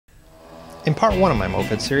In part 1 of my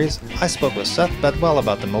Moped series, I spoke with Seth Bedwell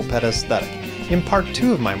about the moped aesthetic. In part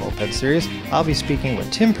 2 of my Moped series, I'll be speaking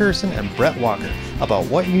with Tim Pearson and Brett Walker about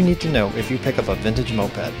what you need to know if you pick up a vintage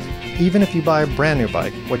moped. Even if you buy a brand new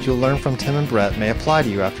bike, what you'll learn from Tim and Brett may apply to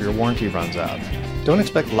you after your warranty runs out. Don't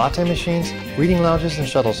expect Latte machines, reading lounges, and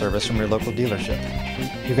shuttle service from your local dealership.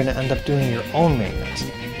 You're going to end up doing your own maintenance,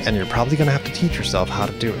 and you're probably going to have to teach yourself how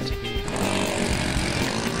to do it.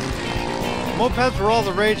 Mopeds were all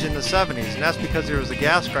the rage in the 70s, and that's because there was a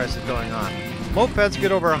gas crisis going on. Mopeds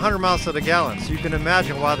get over 100 miles to the gallon, so you can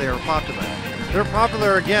imagine why they are popular. They're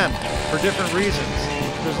popular again, for different reasons.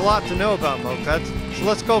 There's a lot to know about mopeds, so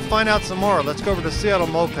let's go find out some more. Let's go over to Seattle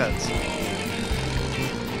Mopeds.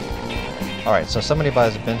 Alright, so somebody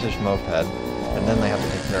buys a vintage moped, and then they have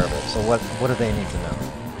to take care of it. So what do they need to know?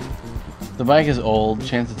 The bike is old.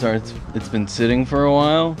 Chances are it's been sitting for a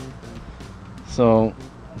while. So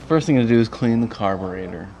the first thing to do is clean the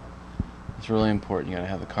carburetor. It's really important. You gotta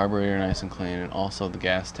have the carburetor nice and clean, and also the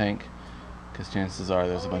gas tank, because chances are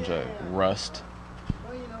there's a bunch of rust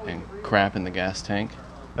and crap in the gas tank.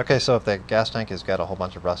 Okay, so if the gas tank has got a whole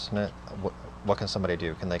bunch of rust in it, what can somebody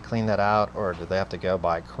do? Can they clean that out, or do they have to go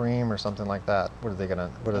buy cream or something like that? What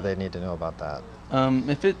do they need to know about that?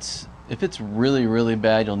 If it's really, really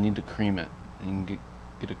bad, you'll need to cream it. You can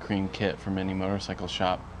get a cream kit from any motorcycle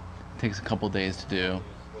shop. It takes a couple days to do.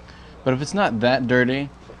 But if it's not that dirty,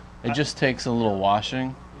 it just takes a little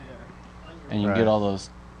washing, and you can get all those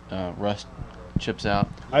rust chips out.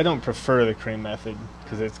 I don't prefer the cream method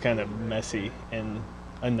because it's kind of messy and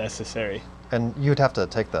unnecessary. And you'd have to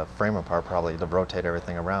take the frame apart probably to rotate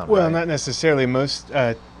everything around, Well, right? not necessarily. Most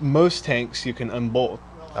tanks you can unbolt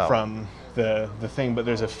from the thing, but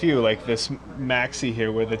there's a few like this Maxi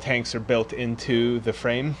here where the tanks are built into the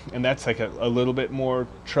frame, and that's like a little bit more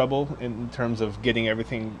trouble in terms of getting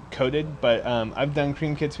everything coated. But I've done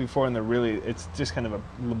cream kits before, and it's just kind of a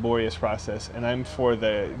laborious process, and I'm for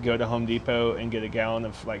the go to Home Depot and get a gallon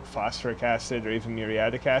of like phosphoric acid or even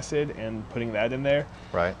muriatic acid and putting that in there,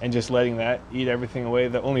 right, and just letting that eat everything away.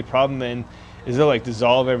 The only problem then is they'll like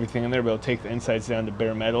dissolve everything in there, but they'll take the insides down to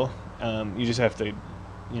bare metal. You just have to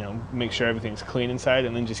make sure everything's clean inside,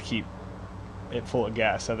 and then just keep it full of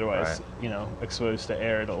gas. Otherwise, exposed to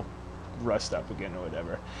air, it'll rust up again or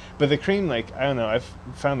whatever. But the cream, I don't know, I've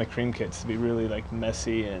found the cream kits to be really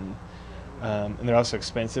messy, and they're also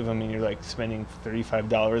expensive. I mean, you're spending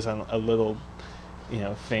 $35 on a little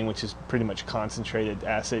thing, which is pretty much concentrated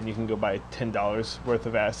acid, and you can go buy $10 worth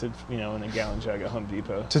of acid, in a gallon jug at Home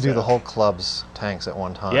Depot. To do the whole club's tanks at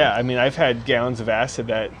one time. Yeah, I mean, I've had gallons of acid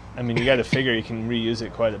that, you got to figure you can reuse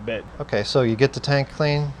it quite a bit. Okay, so you get the tank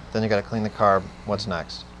clean, then you got to clean the carb. What's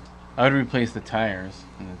next? I would replace the tires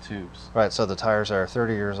and the tubes. Right, so the tires are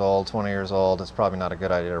 30 years old, 20 years old. It's probably not a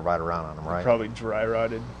good idea to ride around on them, right? They're probably dry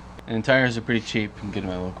rotted. And tires are pretty cheap. You can get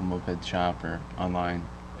them at a local moped shop or online.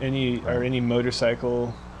 Any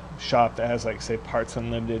motorcycle shop that has say Parts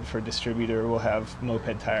Unlimited for distributor will have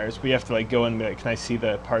moped tires. We have to go and be like, can I see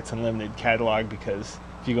the Parts Unlimited catalog? Because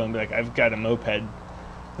if you go and be like, I've got a moped,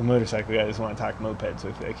 the motorcycle guy doesn't want to talk mopeds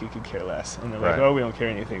with you could care less. And they're like, oh, we don't care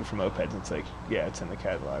anything for mopeds. It's like, yeah, it's in the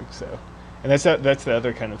catalog. So, and that's the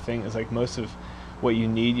other kind of thing is most of what you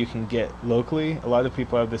need you can get locally. A lot of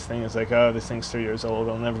people have this thing, it's like, oh, this thing's 3 years old,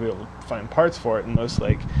 I'll never be able to find parts for it. And most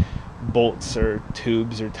bolts or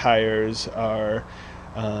tubes or tires are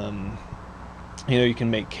you can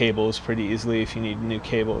make cables pretty easily if you need new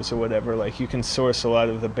cables or whatever. You can source a lot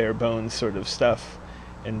of the bare bones sort of stuff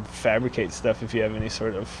and fabricate stuff if you have any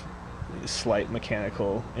sort of slight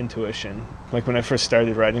mechanical intuition. When I first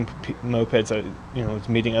started riding mopeds, I was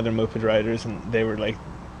meeting other moped riders, and they were I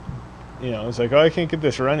was like, oh, I can't get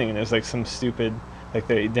this running, and it was some stupid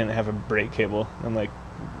they didn't have a brake cable. I'm like,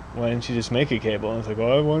 why didn't you just make a cable? And I was like,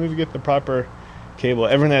 well, I wanted to get the proper cable.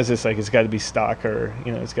 Everyone has this it's got to be stock, or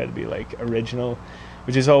it's got to be original,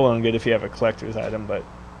 which is all well and good if you have a collector's item, but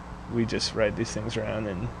we just ride these things around,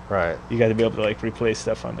 and you got to be able to replace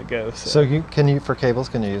stuff on the go. So for cables,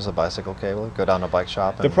 can you use a bicycle cable? Go down to a bike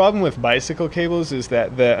shop? The problem with bicycle cables is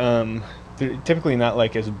that they're typically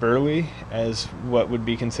not as burly as what would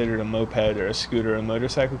be considered a moped or a scooter or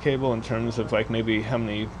motorcycle cable in terms of maybe how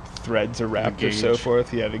many threads are wrapped or so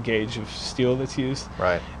forth. You have a gauge of steel that's used.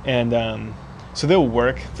 Right. And so they'll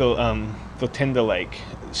work. They'll tend to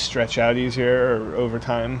stretch out easier or over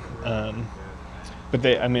time. But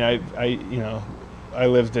I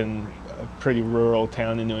lived in a pretty rural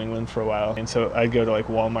town in New England for a while, and so I'd go to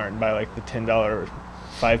Walmart and buy the $10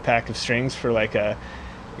 5-pack of strings for a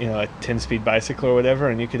 10-speed bicycle or whatever,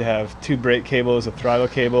 and you could have 2 brake cables, a throttle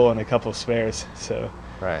cable, and a couple of spares. So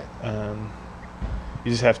right.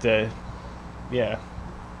 You just have to,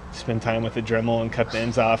 spend time with the Dremel and cut the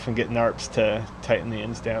ends off and get NARPs to tighten the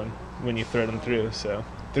ends down when you thread them through. So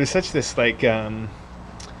there's such this like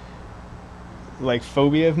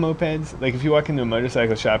phobia of mopeds. Like if you walk into a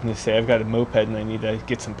motorcycle shop and they say I've got a moped and I need to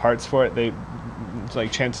get some parts for it, they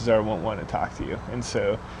like chances are won't want to talk to you. And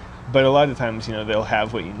so, but a lot of times, you know, they'll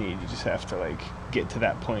have what you need. You just have to like get to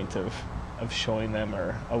that point of showing them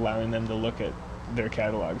or allowing them to look at their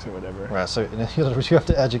catalogs or whatever. Right, so you have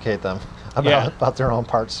to educate them about their own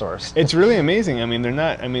part source. It's really amazing. I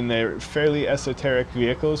mean, they're fairly esoteric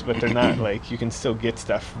vehicles, but they're not like, you can still get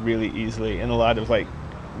stuff really easily. And a lot of like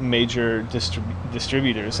major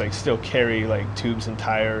distributors like still carry like tubes and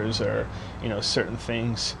tires or, you know, certain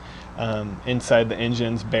things inside the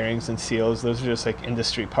engines, bearings and seals. Those are just like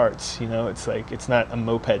industry parts, you know. It's like, it's not a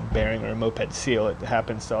moped bearing or a moped seal. It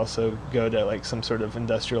happens to also go to like some sort of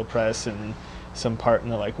industrial press and some part in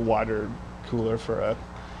the like water cooler for a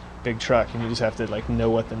big truck, and you just have to like know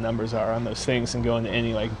what the numbers are on those things and go into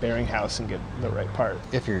any like bearing house and get the right part.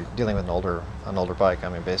 If you're dealing with an older bike, I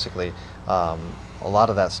mean, basically a lot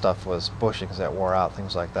of that stuff was bushings that wore out,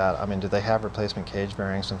 things like that. I mean, do they have replacement cage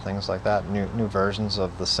bearings and things like that, new versions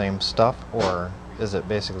of the same stuff, or is it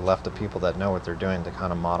basically left to people that know what they're doing to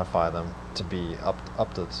kind of modify them to be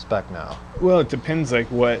up to spec now? Well, it depends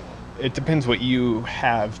what you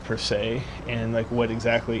have per se, and like what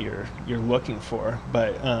exactly you're looking for.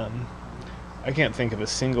 But I can't think of a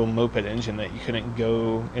single moped engine that you couldn't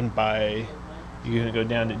go and buy. You couldn't go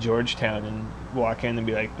down to Georgetown and walk in and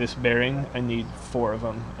be like, this bearing, I need 4 of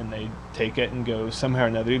them, and they take it and go somehow or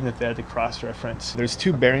another, even if they had to cross-reference. There's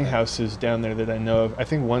 2 bearing houses down there that I know of. I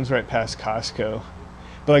think one's right past Costco.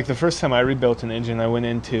 But like the first time I rebuilt an engine, I went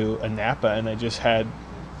into a Napa and I just had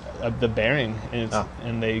the bearing,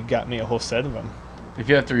 and they got me a whole set of them. If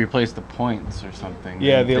you have to replace the points or something,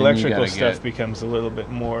 yeah, the electrical stuff becomes a little bit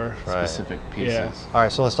more specific pieces. Yeah. All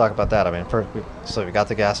right, so let's talk about that. I mean, first, so we got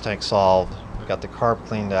the gas tank solved, we got the carb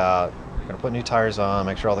cleaned out, we're going to put new tires on,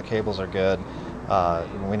 make sure all the cables are good.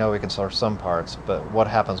 We know we can source some parts, but what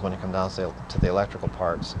happens when you come down to the electrical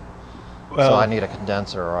parts? Well, so I need a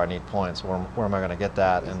condenser or I need points. Where am I going to get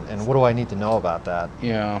that? And what do I need to know about that?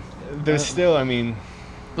 Yeah. There's still, I mean,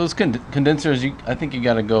 those condensers, I think you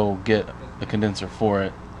got to go get a condenser for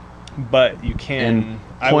it. But you can...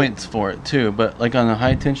 And points for it, too. But like on a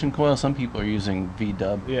high-tension coil, some people are using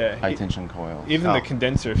VW high-tension coils. Even the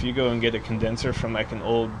condenser, if you go and get a condenser from like an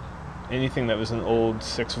old... anything that was an old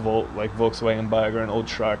 6-volt like Volkswagen Bug or an old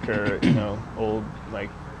truck or, you know, old like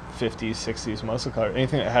 50s, 60s muscle car,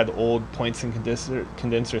 anything that had old points and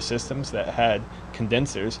condenser systems that had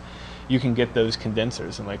condensers, you can get those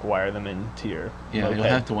condensers and like wire them into your moped. You'll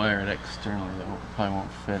have to wire it externally. That probably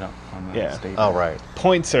won't fit up on the stator. Oh, right.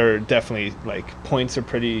 Points are definitely points are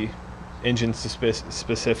pretty engine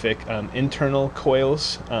specific. Internal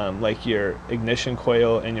coils, like your ignition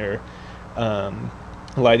coil and your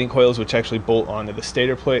lighting coils, which actually bolt onto the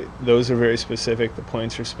stator plate, those are very specific. The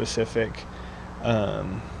points are specific.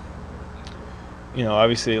 You know,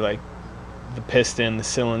 obviously like the piston, the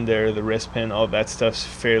cylinder, the wrist pin, all that stuff's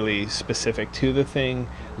fairly specific to the thing.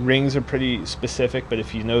 Rings are pretty specific, but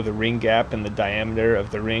if you know the ring gap and the diameter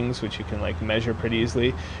of the rings, which you can like measure pretty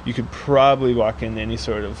easily, you could probably walk into any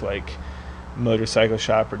sort of like motorcycle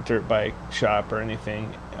shop or dirt bike shop or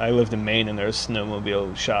anything. I lived in Maine and there was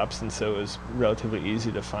snowmobile shops, and so it was relatively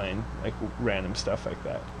easy to find like random stuff like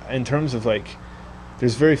that. In terms of like,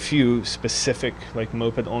 there's very few specific like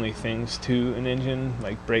moped only things to an engine,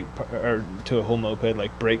 like or to a whole moped,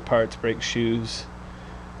 like brake parts, brake shoes.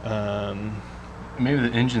 Maybe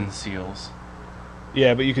the engine seals.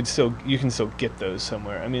 Yeah, but you can still get those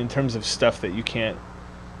somewhere. I mean, in terms of stuff that you can't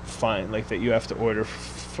find, like that you have to order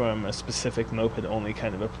from a specific moped only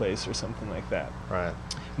kind of a place or something like that. Right.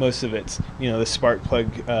 Most of it's, you know, the spark plug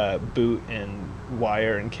boot and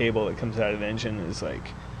wire and cable that comes out of the engine is like,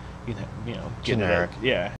 you know, generic.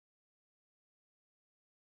 Yeah.